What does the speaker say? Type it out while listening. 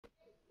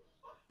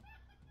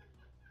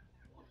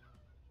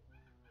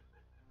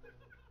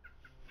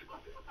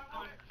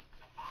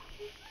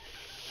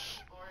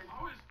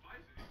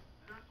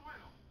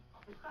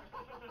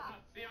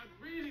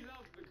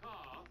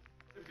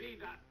be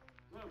that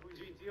purple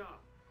GTR.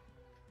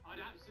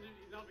 I'd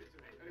absolutely love it to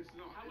be. It's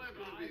not. However,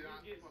 it's gonna be I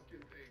that think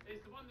fucking thing.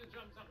 it's the one that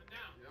jumps up and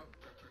down. Yep.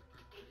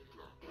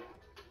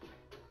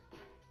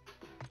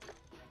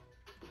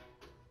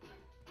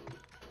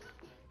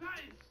 That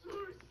is so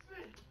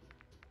sick!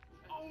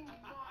 Oh my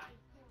god!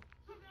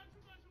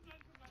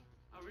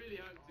 I really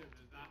hoped it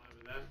was that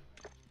over there.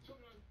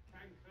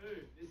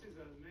 Cancun. This is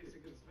a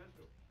Mexican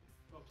special.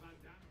 Got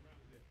flagged down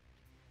around it.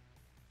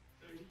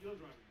 So you're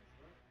driving this,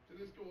 right? So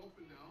let's go up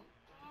and down.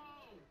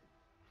 Oh!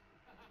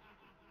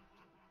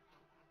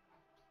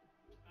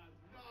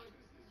 No,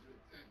 this is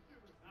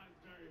ridiculous. That's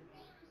very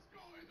What funny. is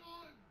going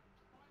on?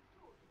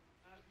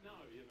 No,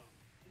 you're not.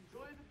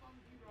 Enjoy the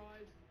bumpy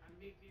ride and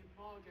meet me in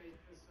Margate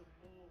for some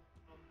more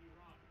bumpy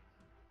rides.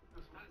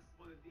 That's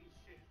one of these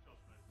shit shops,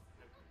 man.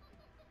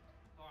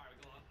 Alright,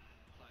 we got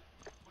like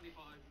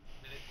 25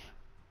 minutes.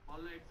 My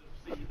legs have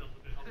seized up a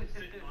bit. I'm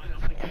sitting right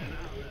up again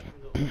out there.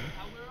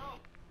 And we're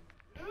off.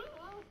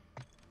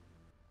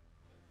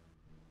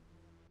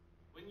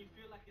 When you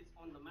feel like it's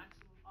on the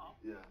maximum up,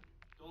 Yeah.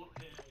 don't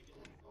hit it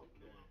again.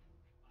 Okay.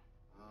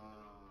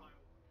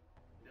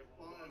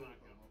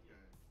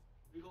 Okay.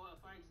 We got a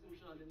fire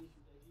extinguisher underneath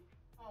you, Deji.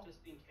 Oh.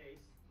 Just in case.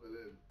 Well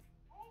then.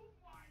 Oh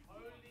my!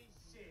 Holy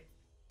shit!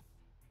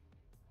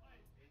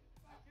 Wait, it's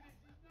back in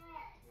its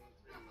nuts!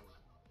 I'm on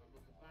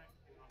the back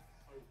in like a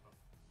sofa.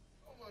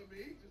 Oh my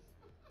me, just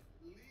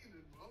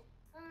leaning, bro.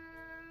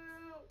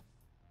 Help!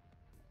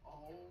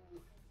 Oh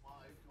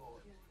my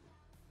god.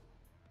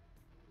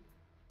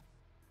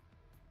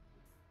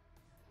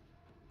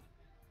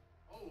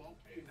 Oh,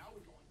 okay, now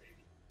we're going,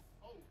 baby.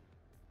 Oh.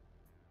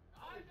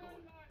 I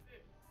don't like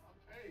this!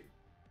 Okay.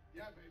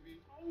 Yeah,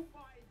 baby. Oh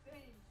my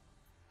days!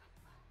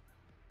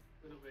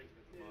 We're not making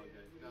it to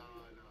Margate. No.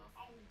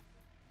 Oh!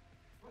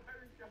 Where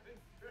are you going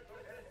through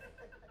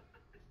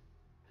it?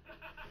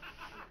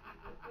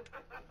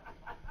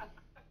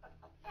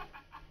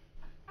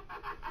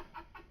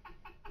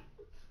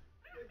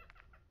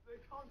 The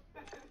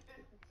content is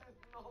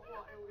just not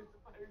what it was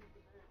supposed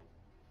to be.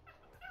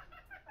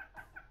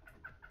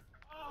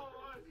 Oh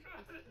my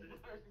god!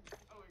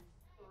 Going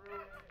through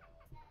it.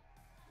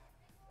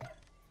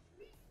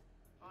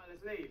 Alright,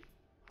 let's leave.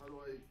 How do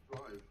I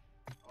drive?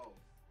 Oh.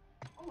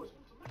 Oh, it's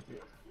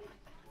automatic.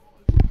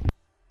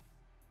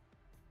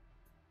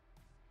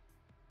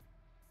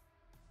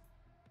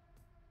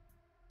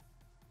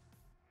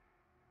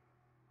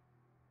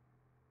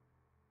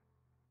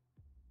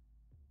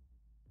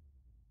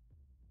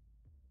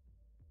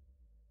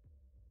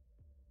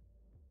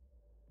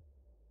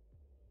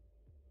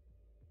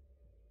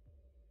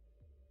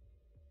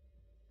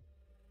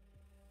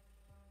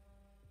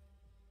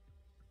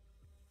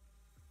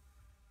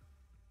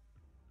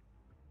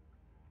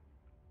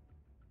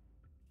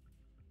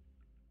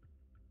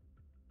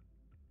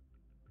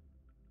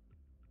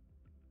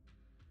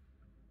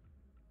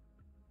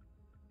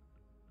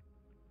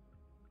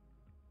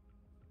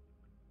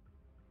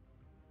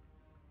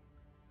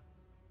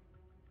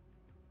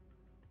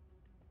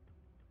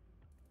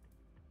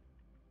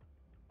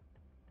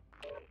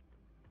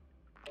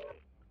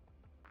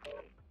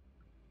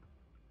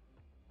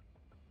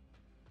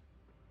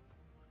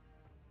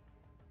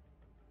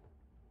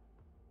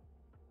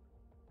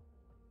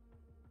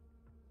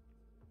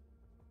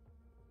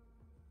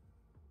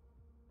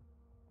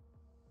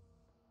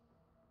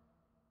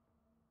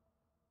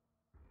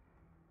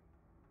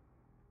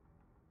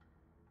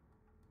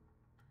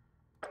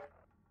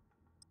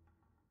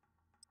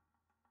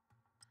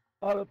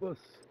 Octopus.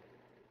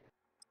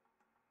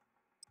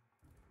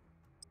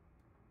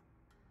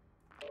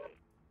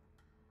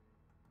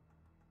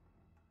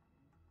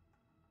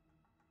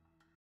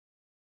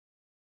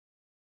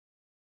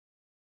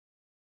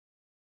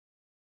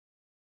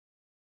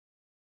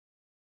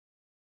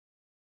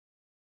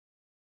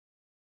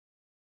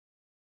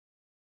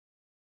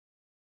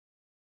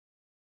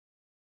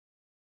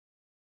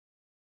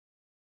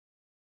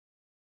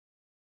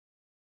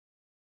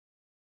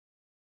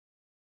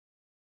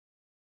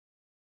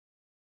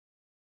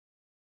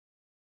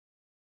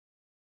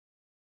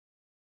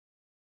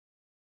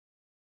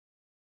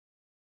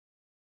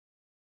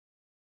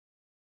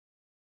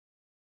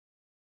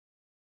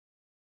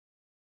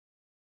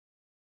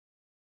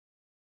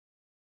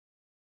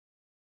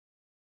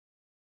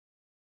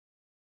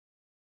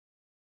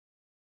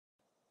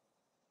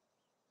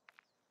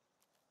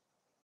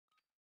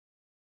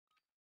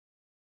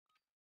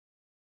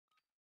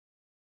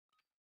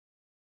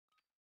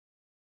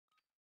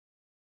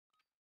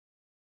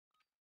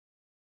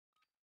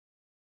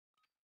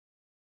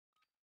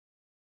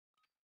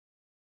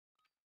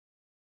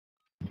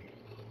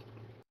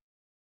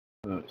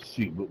 Let's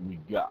see what we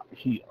got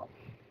here.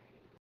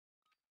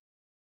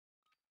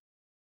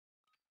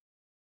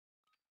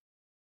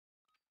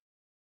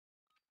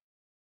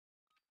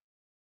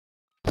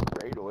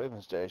 Radar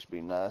weapon stash would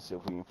be nice if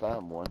we can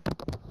find one.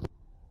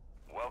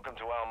 Welcome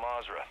to Al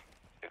Mazrah.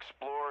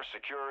 Explore,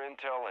 secure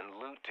intel, and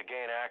loot to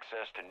gain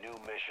access to new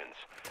missions.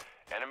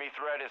 Enemy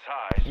threat is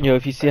high. So Yo,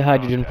 if you see a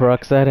hydrogen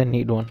peroxide, I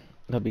need one.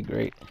 That'd be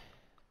great.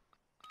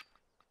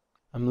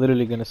 I'm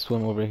literally gonna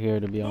swim over here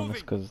to be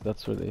honest, because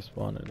that's where they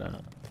spawned it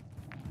at.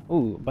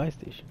 Ooh, buy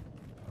station.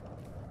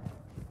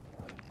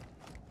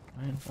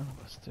 Right in front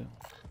of us too.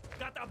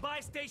 Got a buy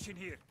station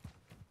here.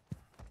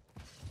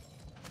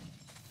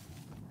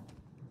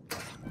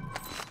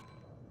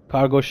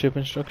 Cargo ship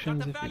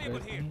instructions if you valuable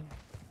guys here. need.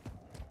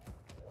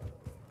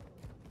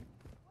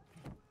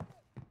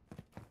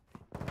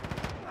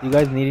 You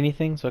guys need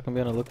anything so I can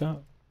be on the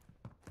lookout?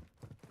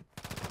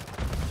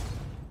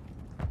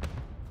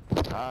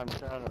 I'm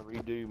trying to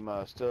redo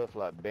my stuff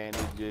like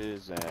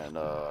bandages and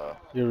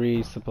You're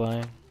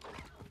resupplying.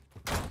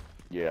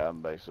 yeah,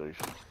 I'm basically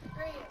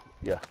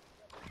yeah.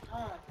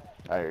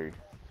 I hear you.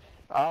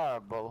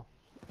 Alright, brother.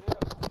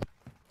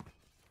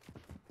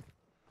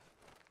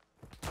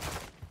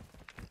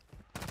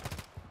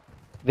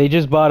 They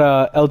just bought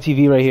a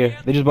LTV right here.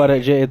 They just bought a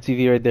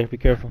JLTV right there. Be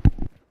careful.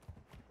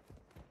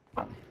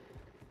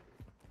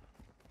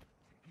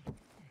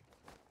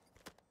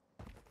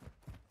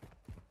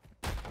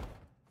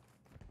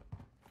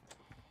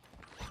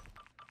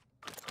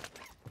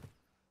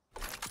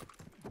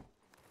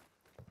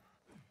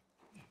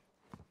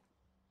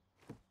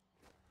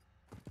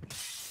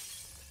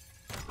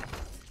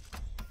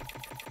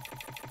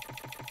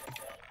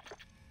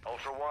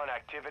 Ultra One,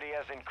 activity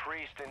has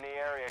increased in the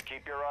area.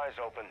 Keep your eyes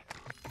open.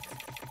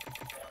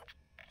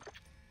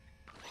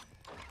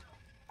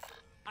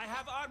 I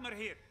have armor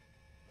here.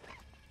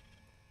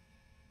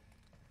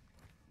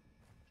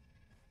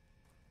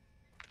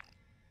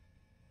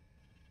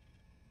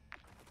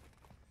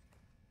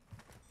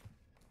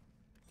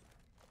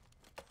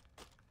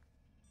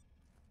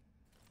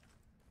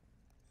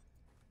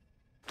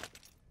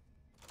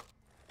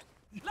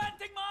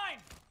 Planting mine!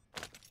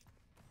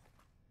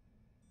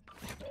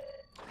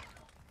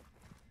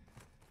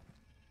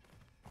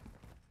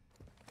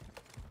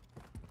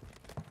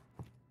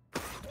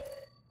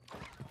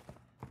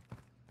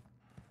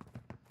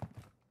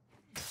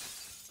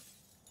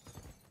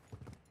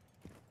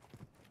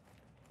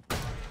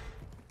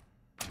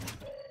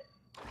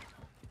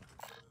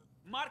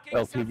 Marking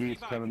LTV's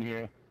self-revive. coming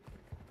here.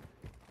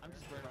 I'm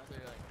just right out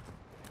there like.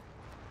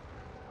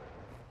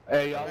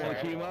 Hey, y'all want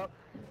to team up?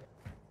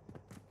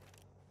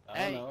 I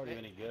don't know, are you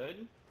any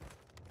good?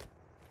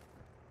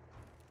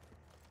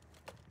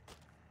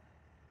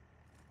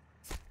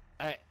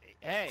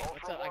 Hey,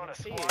 what's Ultra up? I One, can a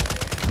see squad you.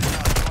 mate is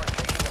down. You are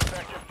taking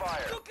effective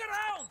fire. Look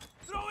around!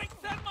 Throwing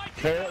thermite!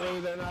 Apparently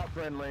they're not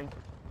friendly.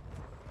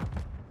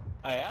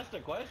 I asked a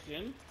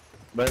question.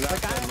 They're not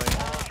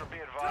friendly. Ultra, be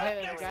advised,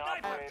 Hey, there's a killing guy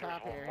up operators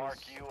top will here mark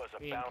who's you as a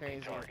being bounty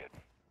crazy. target.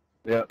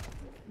 Yep.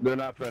 They're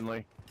not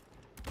friendly.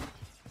 I am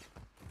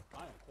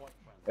quite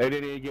friendly. They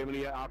didn't even give me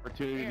the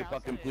opportunity Here, to I'll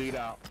fucking send you plead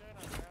a- out.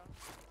 Shut up,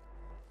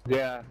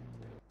 Yeah.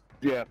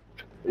 Yeah.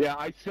 Yeah,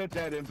 I sent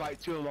that invite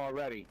to him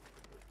already.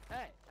 bro.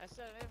 Hey, I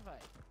sent an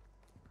invite.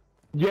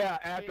 Yeah,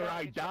 after Yeah,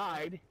 I it's-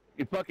 died,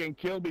 he fucking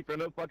killed me for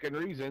no fucking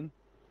reason.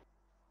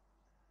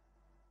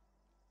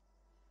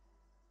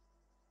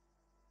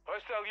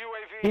 Hostile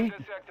UAV in He-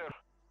 this sector.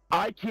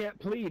 I can't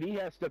plead. He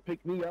has to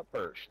pick me up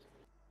first.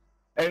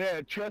 And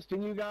then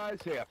trusting you guys,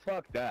 yeah,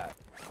 fuck that.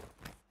 I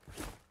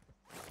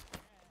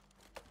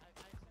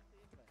sent the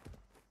invite.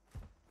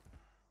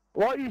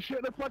 Well, you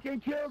shouldn't have fucking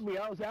killed me.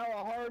 I was out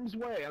of harm's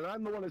way, and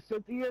I'm the one that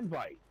sent the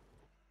invite.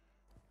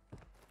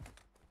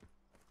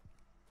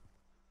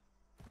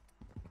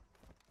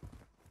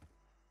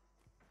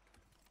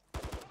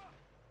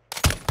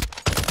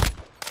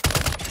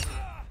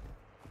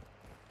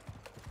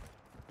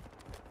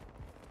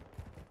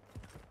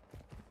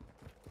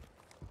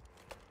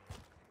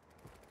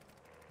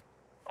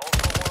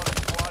 Ultra One,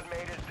 a squad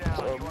mate is down.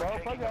 Well, You are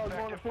taking motherfucker, I was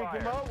going to effective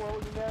pick him fire. up. Well,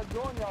 we can have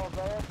join y'all's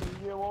ass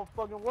and it won't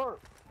fucking work.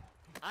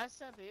 I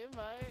sent the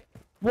invite.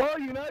 Well,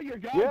 you know, your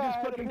guy Yeah, I just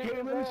had to fucking pick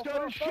came his in and ass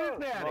started up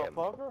shooting first, at him.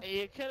 motherfucker.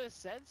 You could have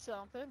said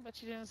something,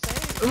 but you didn't say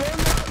anything. Well,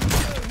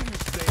 no,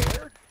 he's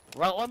there.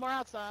 Well, one more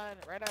outside,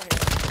 right out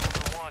here.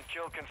 Ultra One,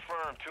 kill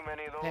confirmed. Too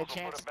many of those Hey, will put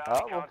Chance. a bounty Well,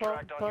 come,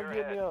 contract on come your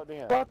get me head. up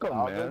then. Fuck 'em,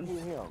 I'll man. go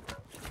get him.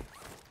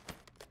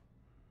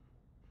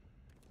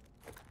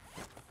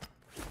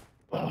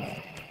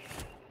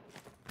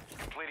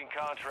 Completing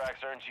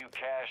contracts earns you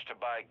cash to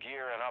buy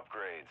gear and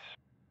upgrades.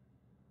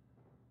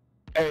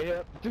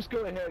 Hey, just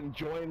go ahead and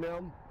join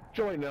them.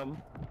 Join them.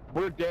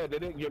 We're dead. They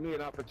didn't give me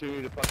an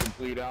opportunity to fucking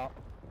plead out.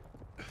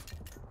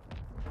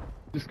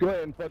 Just go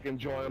ahead and fucking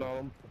join on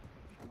them.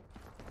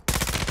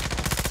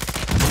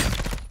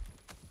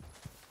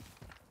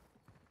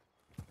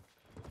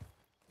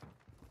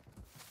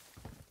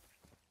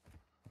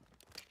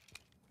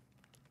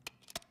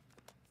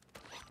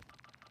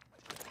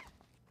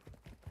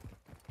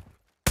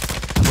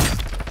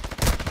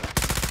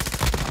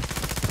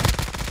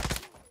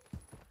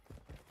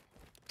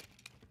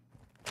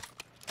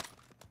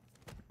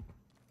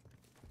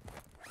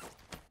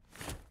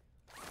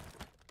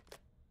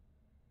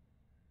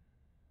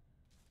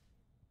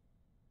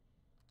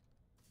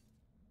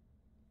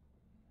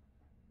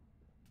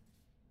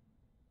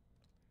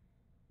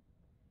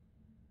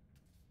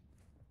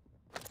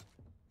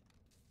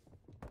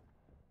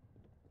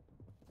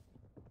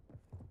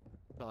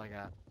 That's all I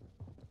got.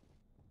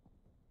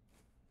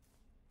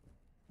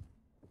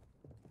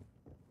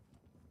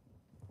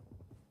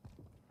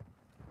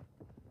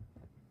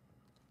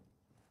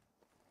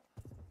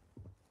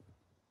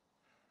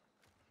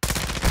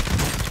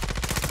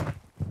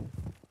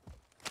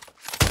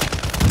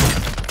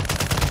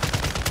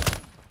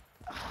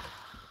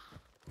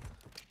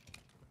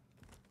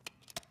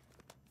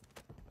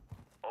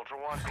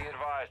 One, be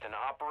advised, an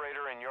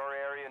operator in your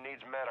area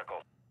needs medical.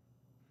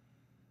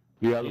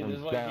 The other Yeah, this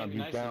is one's why I down. can't be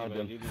He's nice to down.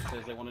 anybody, dude. Just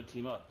says they want to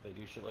team up. They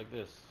do shit like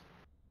this.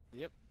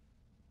 Yep.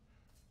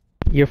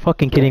 You're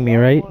fucking kidding me,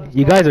 right?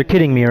 You guys are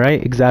kidding me,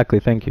 right? Exactly,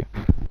 thank you.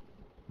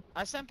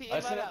 I sent the I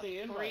invite sent out out the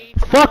invite.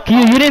 3 Fuck you,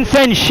 you didn't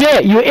send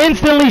shit! You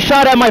instantly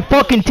shot at my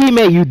fucking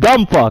teammate, you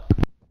dumb fuck!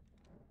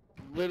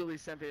 Literally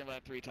sent the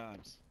invite 3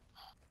 times.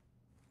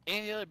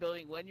 In the other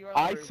building, when you were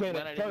I on the roof, sent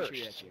when it I didn't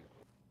shoot first. at you.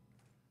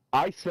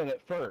 I sent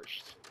it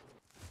first.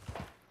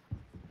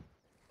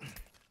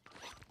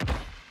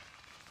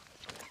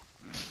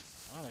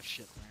 A lot of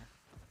shit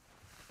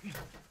there.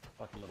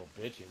 Fucking little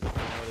bitches. They know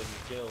they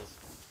need kills.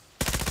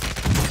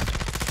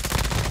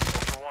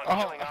 Ultra One, Oh,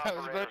 killing I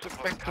was about operators to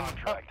put pick them up.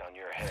 contract on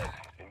your head.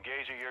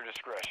 Engage at your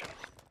discretion.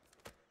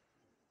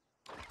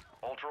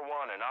 Ultra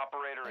One, an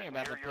operator Think is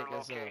about near to your pick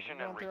us up. location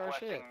We're and going through our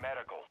requesting shit.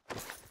 medical.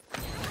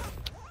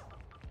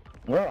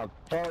 Well, I'm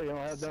sorry you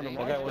don't have none of See?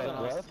 my That guy stuff wasn't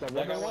on, left. I that guy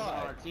wonder wasn't on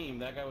why. our team.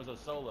 That guy was a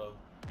solo.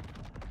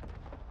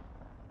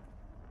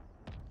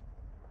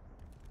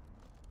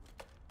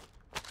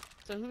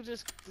 So who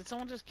just... Did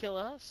someone just kill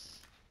us?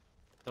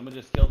 Someone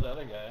just killed the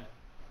other guy.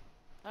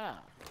 Ah.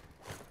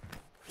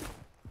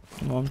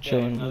 Well, I'm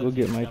chilling, I'll another go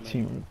get team's my coming.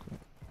 team real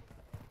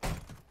quick.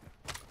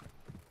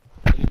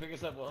 If you pick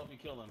us up, we'll help you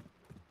kill them.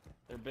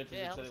 They're bitches Yeah,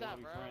 that help said us they out, want to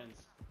be bro.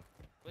 friends.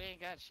 We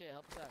ain't got shit.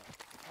 Help us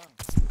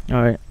out.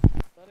 Alright.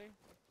 Buddy?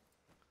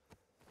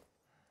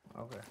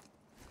 Okay.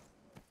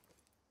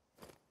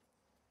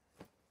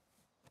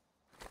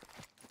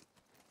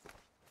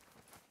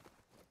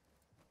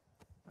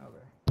 Okay.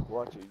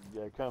 Watch it.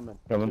 Yeah, coming.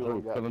 Coming Two of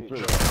them through, got coming people.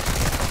 through.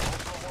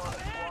 Ultra One, a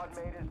squad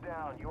mate is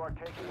down. You are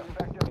taking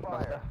effective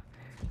fire.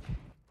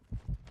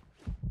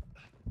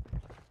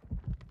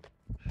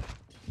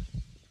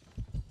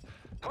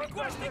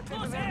 Requesting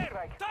close air!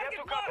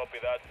 Target marked! Copy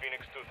that.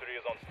 Phoenix 2-3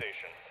 is on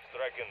station.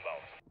 Strike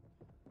inbound.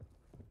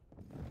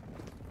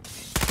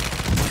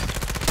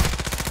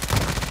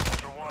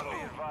 Ultra One,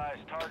 be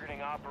advised,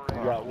 targeting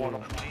operator. Got one.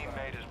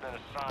 Teammate has been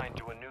assigned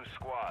to a new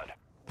squad.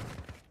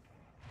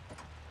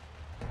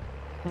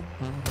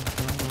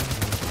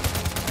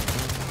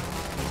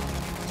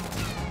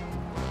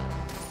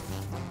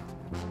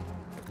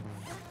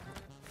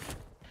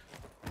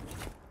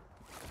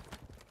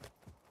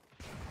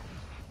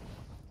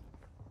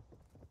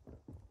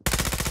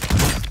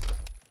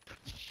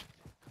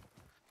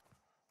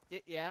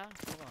 Yeah?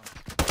 Hold on.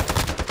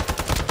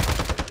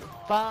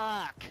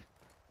 Fuck!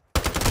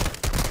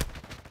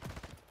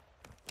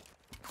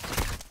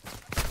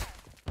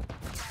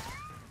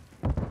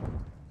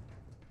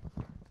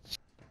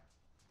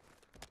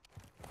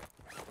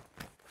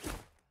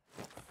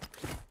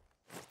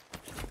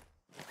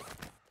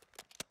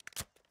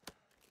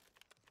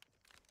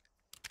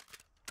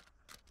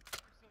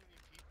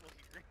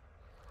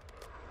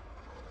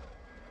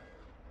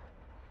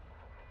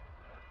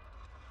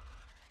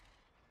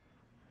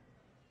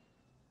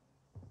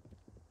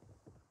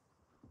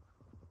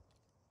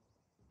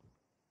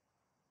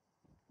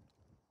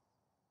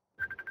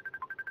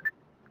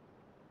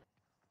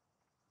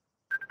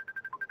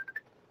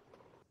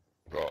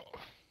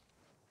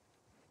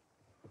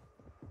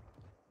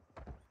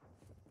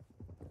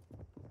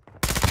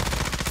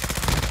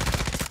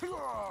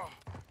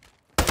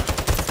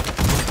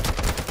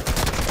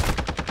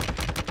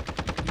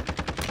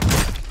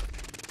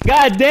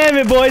 God damn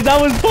it, boys,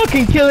 I was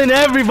fucking killing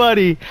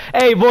everybody!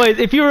 Hey, boys,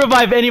 if you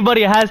revive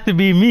anybody, it has to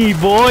be me,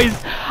 boys!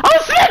 I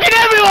was smacking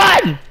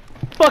everyone!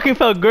 Fucking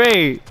felt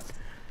great!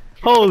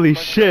 Holy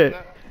shit!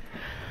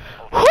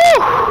 Whew!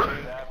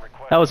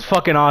 That was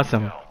fucking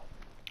awesome.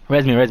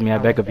 Res me, I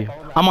beg of you.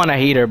 I'm on a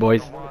heater,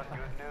 boys. Good news,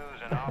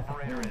 an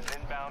operator is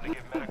inbound to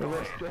give medical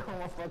aid.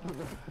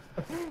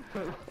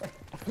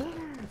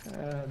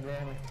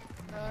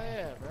 Oh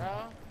yeah, bro.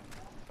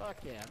 Fuck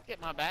yeah.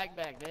 Get my bag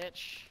back,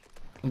 bitch.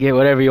 Get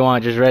whatever you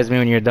want, just res me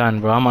when you're done,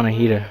 bro. I'm on a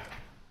heater.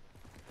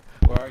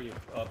 Where are you?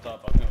 Up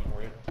top. I'm coming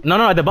for you.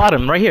 No, at the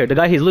bottom, right here. The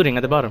guy he's looting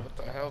at the bottom. What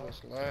the hell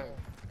is lag?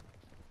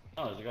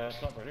 Oh, there's a guy up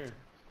top right here.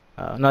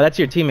 No, that's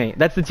your teammate.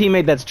 That's the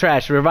teammate that's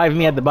trash. Revive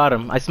me at the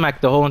bottom. I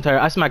smacked the whole entire.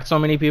 I smacked so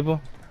many people.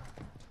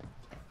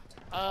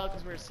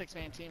 Because we're a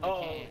 6-man team, we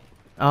Oh. can't.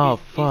 Oh He's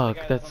the fuck,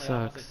 guy that that's on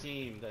the opposite sucks.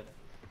 team that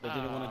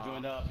didn't want to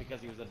join up because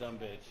he was a dumb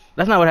bitch.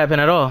 That's not what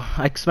happened at all.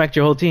 I smacked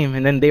your whole team,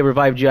 and then they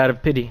revived you out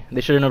of pity.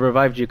 They shouldn't have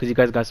revived you because you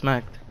guys got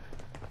smacked.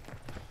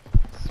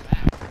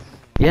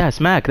 Yeah,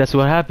 smack. That's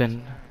what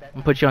happened.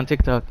 I'll put you on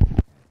TikTok.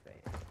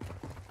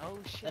 Oh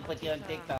shit. I put you on TikTok.